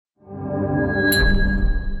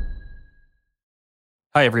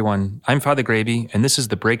Hi, everyone. I'm Father Gravy, and this is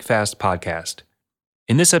the Breakfast Podcast.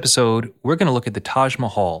 In this episode, we're going to look at the Taj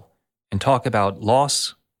Mahal and talk about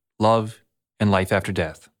loss, love, and life after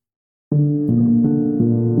death.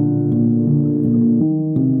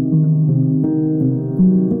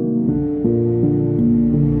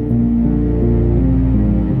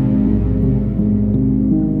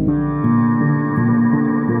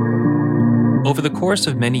 Over the course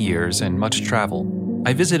of many years and much travel,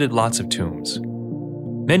 I visited lots of tombs.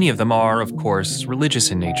 Many of them are, of course,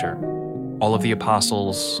 religious in nature. All of the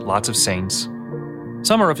apostles, lots of saints.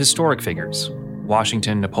 Some are of historic figures: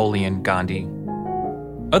 Washington, Napoleon, Gandhi.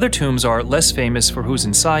 Other tombs are less famous for who's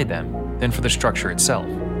inside them than for the structure itself.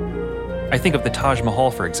 I think of the Taj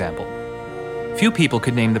Mahal, for example. Few people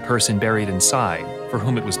could name the person buried inside for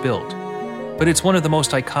whom it was built, but it's one of the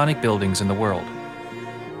most iconic buildings in the world.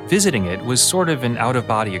 Visiting it was sort of an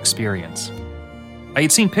out-of-body experience. I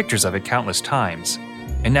had seen pictures of it countless times,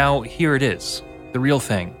 and now here it is, the real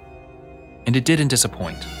thing. And it didn't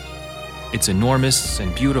disappoint. It's enormous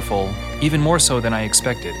and beautiful, even more so than I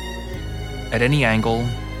expected. At any angle,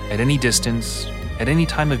 at any distance, at any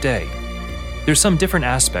time of day, there's some different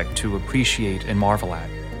aspect to appreciate and marvel at.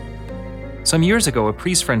 Some years ago, a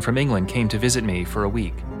priest friend from England came to visit me for a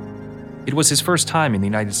week. It was his first time in the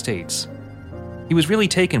United States. He was really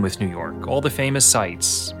taken with New York, all the famous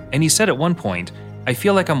sights, and he said at one point, "I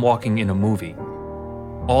feel like I'm walking in a movie."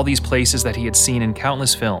 All these places that he had seen in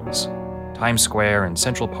countless films, Times Square and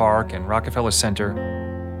Central Park and Rockefeller Center,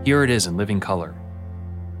 here it is in living color.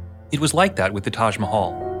 It was like that with the Taj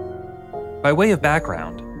Mahal. By way of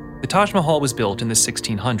background, the Taj Mahal was built in the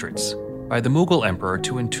 1600s by the Mughal emperor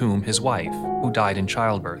to entomb his wife, who died in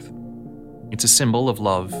childbirth. It's a symbol of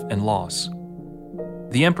love and loss.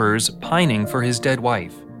 The emperor's pining for his dead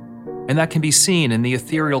wife, and that can be seen in the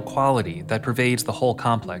ethereal quality that pervades the whole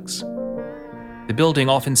complex. The building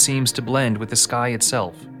often seems to blend with the sky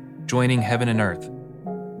itself, joining heaven and earth.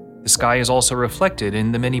 The sky is also reflected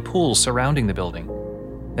in the many pools surrounding the building,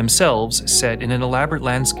 themselves set in an elaborate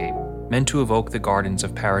landscape meant to evoke the gardens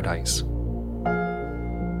of paradise.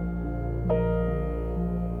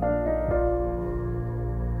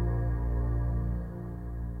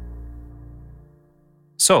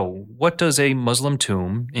 So, what does a Muslim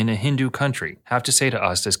tomb in a Hindu country have to say to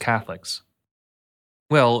us as Catholics?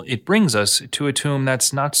 Well, it brings us to a tomb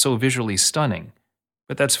that's not so visually stunning,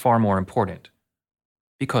 but that's far more important,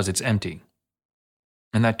 because it's empty.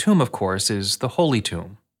 And that tomb, of course, is the Holy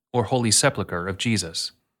Tomb, or Holy Sepulchre of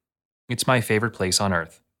Jesus. It's my favorite place on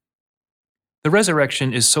earth. The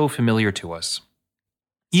resurrection is so familiar to us.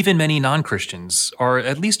 Even many non-Christians are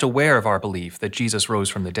at least aware of our belief that Jesus rose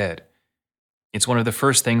from the dead. It's one of the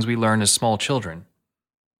first things we learn as small children.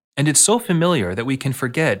 And it's so familiar that we can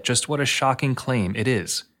forget just what a shocking claim it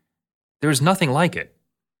is. There's nothing like it.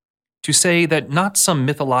 To say that not some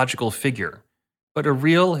mythological figure, but a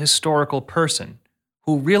real historical person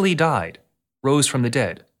who really died, rose from the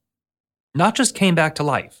dead. Not just came back to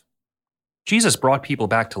life. Jesus brought people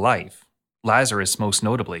back to life, Lazarus most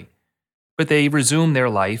notably, but they resumed their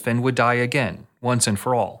life and would die again, once and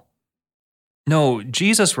for all. No,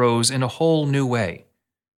 Jesus rose in a whole new way.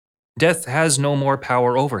 Death has no more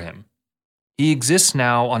power over him. He exists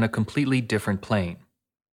now on a completely different plane.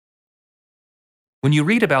 When you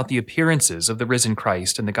read about the appearances of the risen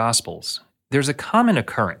Christ in the Gospels, there's a common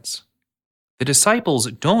occurrence. The disciples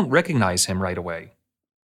don't recognize him right away.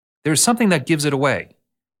 There's something that gives it away.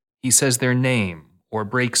 He says their name, or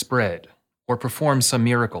breaks bread, or performs some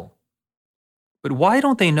miracle. But why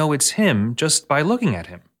don't they know it's him just by looking at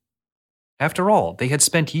him? After all, they had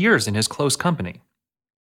spent years in his close company.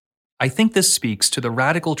 I think this speaks to the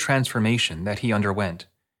radical transformation that he underwent.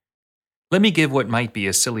 Let me give what might be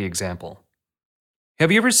a silly example.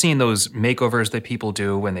 Have you ever seen those makeovers that people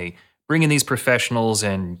do when they bring in these professionals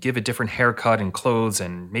and give a different haircut and clothes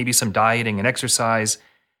and maybe some dieting and exercise,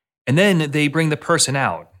 and then they bring the person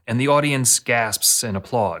out and the audience gasps and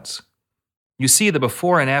applauds? You see the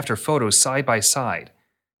before and after photos side by side,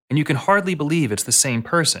 and you can hardly believe it's the same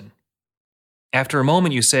person. After a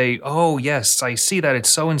moment you say, "Oh yes, I see that it's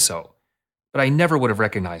so-and-so, but I never would have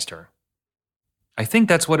recognized her." I think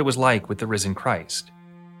that's what it was like with the risen Christ.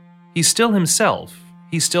 He's still himself.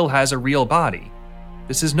 He still has a real body.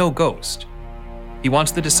 This is no ghost. He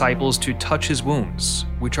wants the disciples to touch his wounds,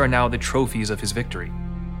 which are now the trophies of his victory.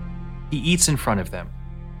 He eats in front of them,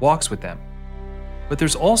 walks with them. But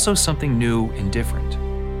there's also something new and different.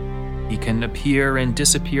 He can appear and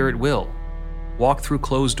disappear at will, walk through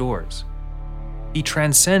closed doors. He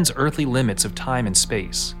transcends earthly limits of time and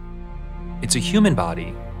space. It's a human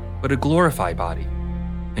body, but a glorified body,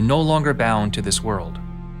 and no longer bound to this world.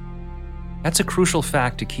 That's a crucial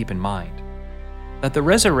fact to keep in mind, that the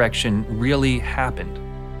resurrection really happened.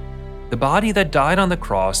 The body that died on the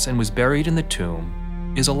cross and was buried in the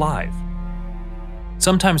tomb is alive.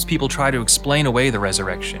 Sometimes people try to explain away the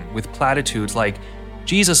resurrection with platitudes like,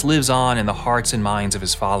 Jesus lives on in the hearts and minds of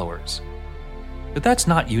his followers. But that's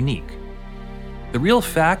not unique. The real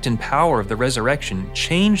fact and power of the resurrection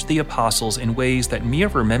changed the apostles in ways that mere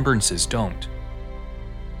remembrances don't.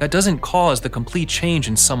 That doesn't cause the complete change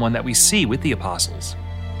in someone that we see with the apostles.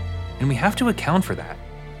 And we have to account for that.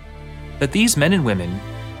 That these men and women,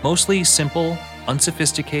 mostly simple,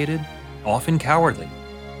 unsophisticated, often cowardly,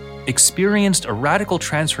 experienced a radical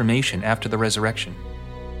transformation after the resurrection.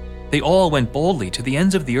 They all went boldly to the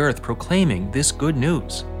ends of the earth proclaiming this good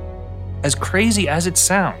news. As crazy as it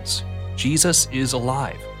sounds, Jesus is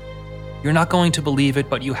alive. You're not going to believe it,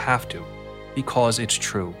 but you have to, because it's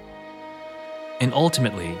true. And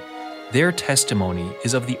ultimately, their testimony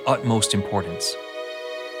is of the utmost importance.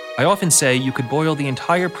 I often say you could boil the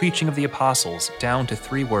entire preaching of the apostles down to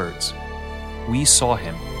 3 words. We saw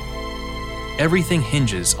him. Everything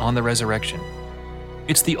hinges on the resurrection.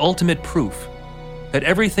 It's the ultimate proof that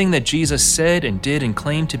everything that Jesus said and did and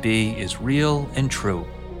claimed to be is real and true,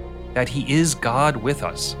 that he is God with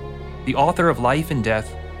us, the author of life and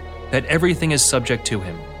death, that everything is subject to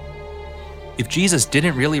him. If Jesus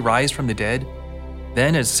didn't really rise from the dead,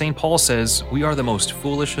 then, as St. Paul says, we are the most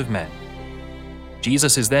foolish of men.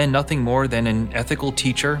 Jesus is then nothing more than an ethical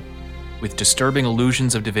teacher with disturbing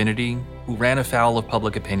illusions of divinity who ran afoul of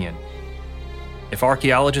public opinion. If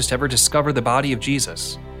archaeologists ever discover the body of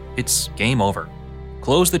Jesus, it's game over.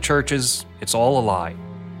 Close the churches, it's all a lie.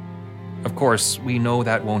 Of course, we know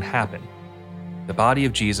that won't happen. The body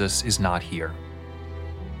of Jesus is not here.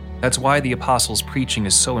 That's why the apostles' preaching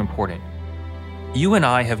is so important. You and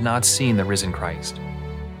I have not seen the risen Christ.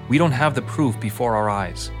 We don't have the proof before our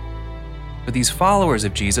eyes. But these followers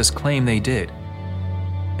of Jesus claim they did.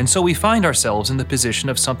 And so we find ourselves in the position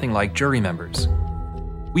of something like jury members.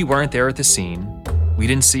 We weren't there at the scene. We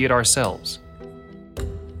didn't see it ourselves.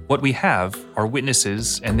 What we have are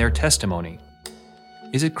witnesses and their testimony.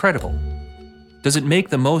 Is it credible? Does it make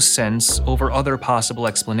the most sense over other possible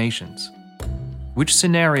explanations? Which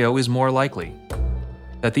scenario is more likely?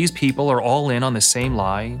 That these people are all in on the same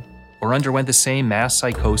lie, or underwent the same mass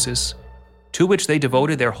psychosis, to which they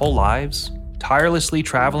devoted their whole lives, tirelessly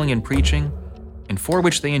traveling and preaching, and for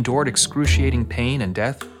which they endured excruciating pain and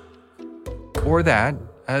death? Or that,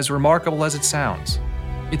 as remarkable as it sounds,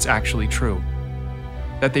 it's actually true.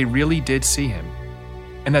 That they really did see him,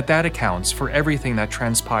 and that accounts for everything that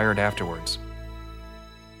transpired afterwards.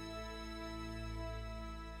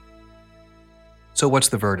 So what's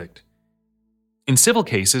the verdict? In civil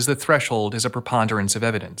cases, the threshold is a preponderance of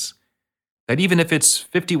evidence. That even if it's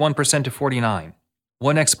 51% to 49,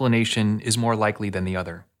 one explanation is more likely than the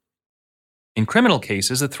other. In criminal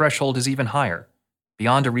cases, the threshold is even higher,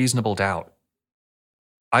 beyond a reasonable doubt.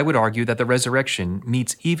 I would argue that the resurrection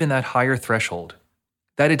meets even that higher threshold,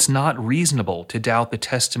 that it's not reasonable to doubt the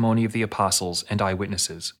testimony of the apostles and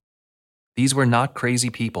eyewitnesses. These were not crazy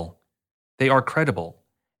people. They are credible,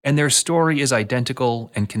 and their story is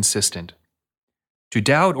identical and consistent. To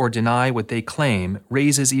doubt or deny what they claim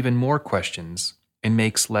raises even more questions and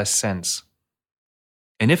makes less sense.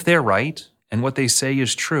 And if they're right, and what they say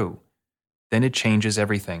is true, then it changes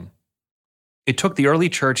everything. It took the early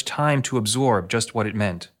church time to absorb just what it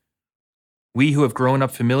meant. We who have grown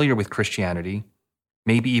up familiar with Christianity,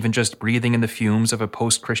 maybe even just breathing in the fumes of a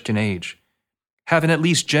post-Christian age, have an at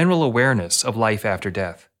least general awareness of life after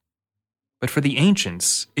death. But for the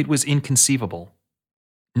ancients, it was inconceivable.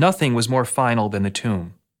 Nothing was more final than the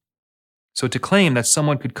tomb. So to claim that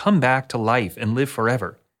someone could come back to life and live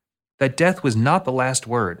forever, that death was not the last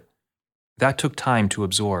word, that took time to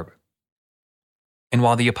absorb. And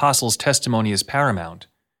while the apostles' testimony is paramount,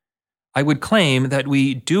 I would claim that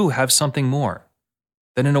we do have something more,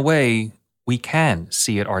 that in a way, we can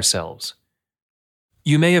see it ourselves.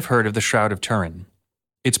 You may have heard of the Shroud of Turin.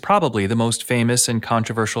 It's probably the most famous and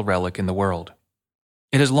controversial relic in the world.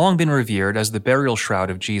 It has long been revered as the burial shroud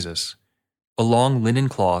of Jesus, a long linen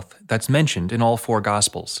cloth that's mentioned in all 4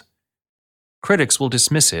 Gospels. Critics will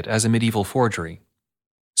dismiss it as a medieval forgery.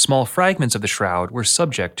 Small fragments of the shroud were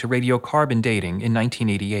subject to radiocarbon dating in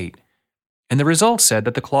 1988, and the results said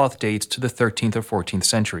that the cloth dates to the 13th or 14th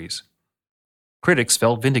centuries. Critics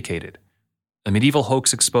felt vindicated. A medieval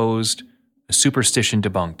hoax exposed, a superstition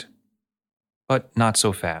debunked. But not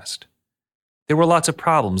so fast. There were lots of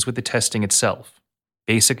problems with the testing itself,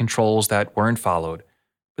 basic controls that weren't followed,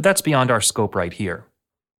 but that's beyond our scope right here.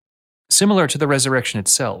 Similar to the resurrection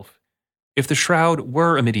itself, if the shroud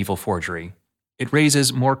were a medieval forgery, It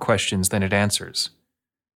raises more questions than it answers.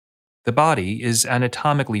 The body is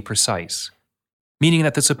anatomically precise, meaning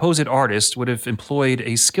that the supposed artist would have employed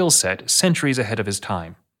a skill set centuries ahead of his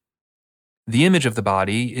time. The image of the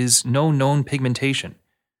body is no known pigmentation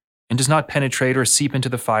and does not penetrate or seep into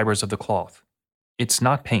the fibers of the cloth. It's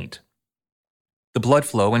not paint. The blood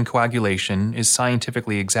flow and coagulation is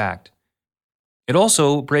scientifically exact. It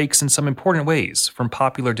also breaks in some important ways from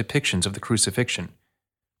popular depictions of the crucifixion.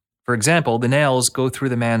 For example, the nails go through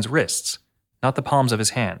the man's wrists, not the palms of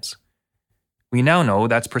his hands. We now know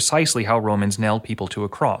that's precisely how Romans nailed people to a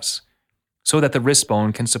cross, so that the wrist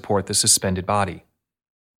bone can support the suspended body.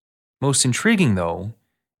 Most intriguing, though,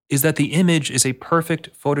 is that the image is a perfect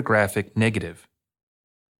photographic negative.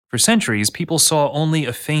 For centuries, people saw only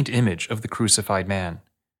a faint image of the crucified man.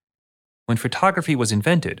 When photography was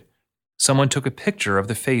invented, someone took a picture of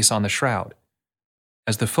the face on the shroud.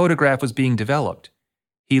 As the photograph was being developed,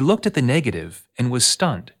 he looked at the negative and was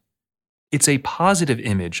stunned. It's a positive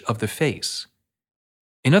image of the face.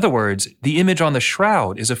 In other words, the image on the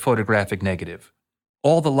shroud is a photographic negative.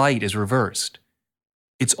 All the light is reversed.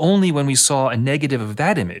 It's only when we saw a negative of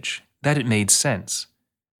that image that it made sense.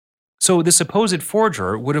 So the supposed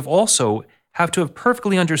forger would also have to have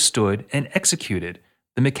perfectly understood and executed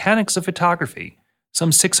the mechanics of photography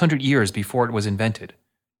some 600 years before it was invented.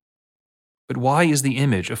 But why is the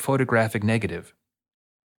image a photographic negative?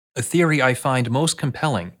 A theory I find most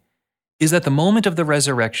compelling is that the moment of the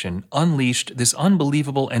resurrection unleashed this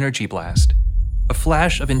unbelievable energy blast, a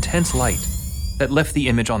flash of intense light that left the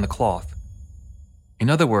image on the cloth. In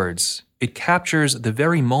other words, it captures the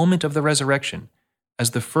very moment of the resurrection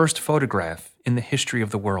as the first photograph in the history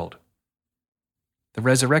of the world. The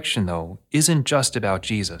resurrection, though, isn't just about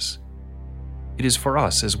Jesus. It is for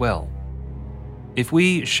us as well. If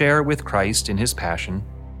we share with Christ in his passion,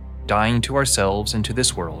 dying to ourselves and to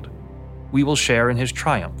this world, we will share in his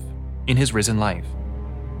triumph, in his risen life.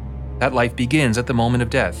 That life begins at the moment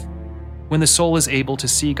of death, when the soul is able to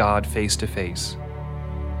see God face to face.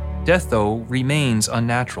 Death, though, remains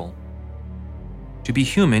unnatural. To be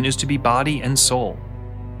human is to be body and soul,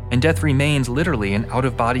 and death remains literally an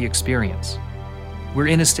out-of-body experience. We're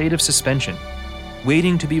in a state of suspension,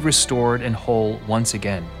 waiting to be restored and whole once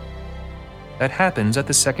again. That happens at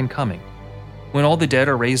the second coming, when all the dead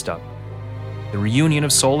are raised up. The reunion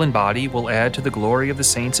of soul and body will add to the glory of the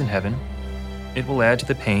saints in heaven. It will add to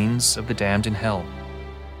the pains of the damned in hell.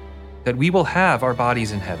 That we will have our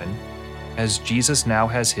bodies in heaven, as Jesus now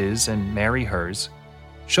has his and Mary hers,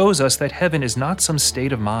 shows us that heaven is not some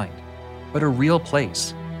state of mind, but a real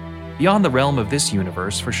place, beyond the realm of this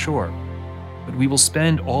universe for sure. But we will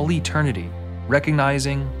spend all eternity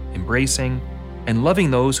recognizing, embracing, and loving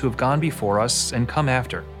those who have gone before us and come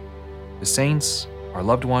after, the saints, our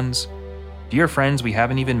loved ones, dear friends we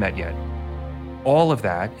haven't even met yet. All of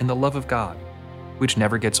that in the love of God, which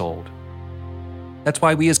never gets old. That's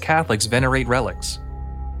why we as Catholics venerate relics.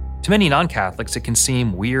 To many non-Catholics, it can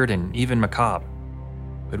seem weird and even macabre.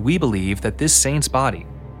 But we believe that this saint's body,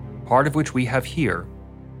 part of which we have here,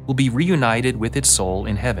 will be reunited with its soul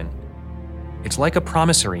in heaven. It's like a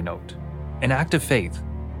promissory note, an act of faith.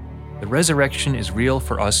 The resurrection is real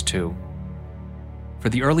for us too. For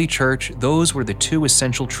the early church, those were the two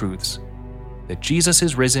essential truths, that Jesus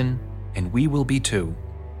is risen and we will be too.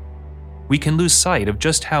 We can lose sight of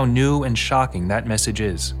just how new and shocking that message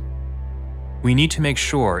is. We need to make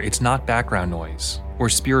sure it's not background noise or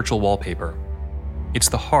spiritual wallpaper. It's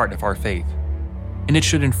the heart of our faith, and it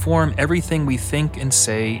should inform everything we think and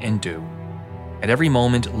say and do. At every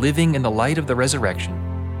moment, living in the light of the resurrection,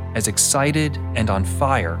 as excited and on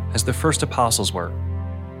fire as the first apostles were,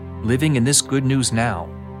 living in this good news now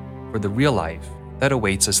for the real life that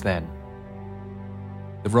awaits us then.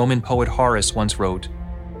 The Roman poet Horace once wrote,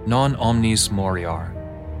 "Non omnis moriar,"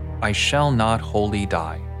 I shall not wholly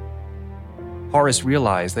die. Horace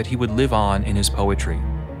realized that he would live on in his poetry,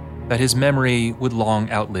 that his memory would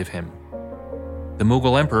long outlive him. The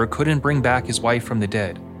Mughal emperor couldn't bring back his wife from the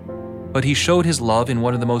dead, but he showed his love in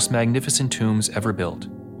one of the most magnificent tombs ever built.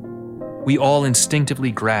 We all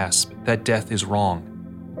instinctively grasp that death is wrong,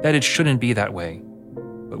 that it shouldn't be that way.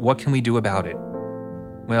 But what can we do about it?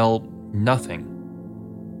 Well, nothing.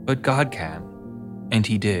 But God can, and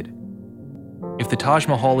he did. If the Taj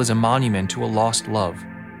Mahal is a monument to a lost love,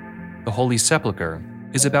 the Holy Sepulchre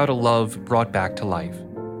is about a love brought back to life.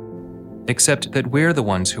 Except that we're the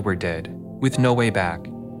ones who were dead, with no way back.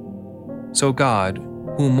 So God,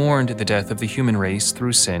 who mourned the death of the human race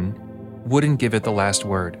through sin, wouldn't give it the last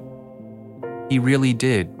word. He really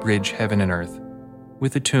did bridge heaven and earth,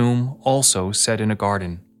 with a tomb also set in a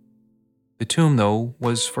garden. The tomb, though,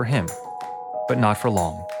 was for him, but not for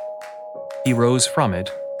long. He rose from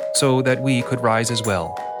it so that we could rise as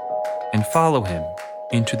well and follow him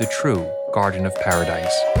into the true Garden of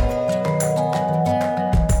Paradise.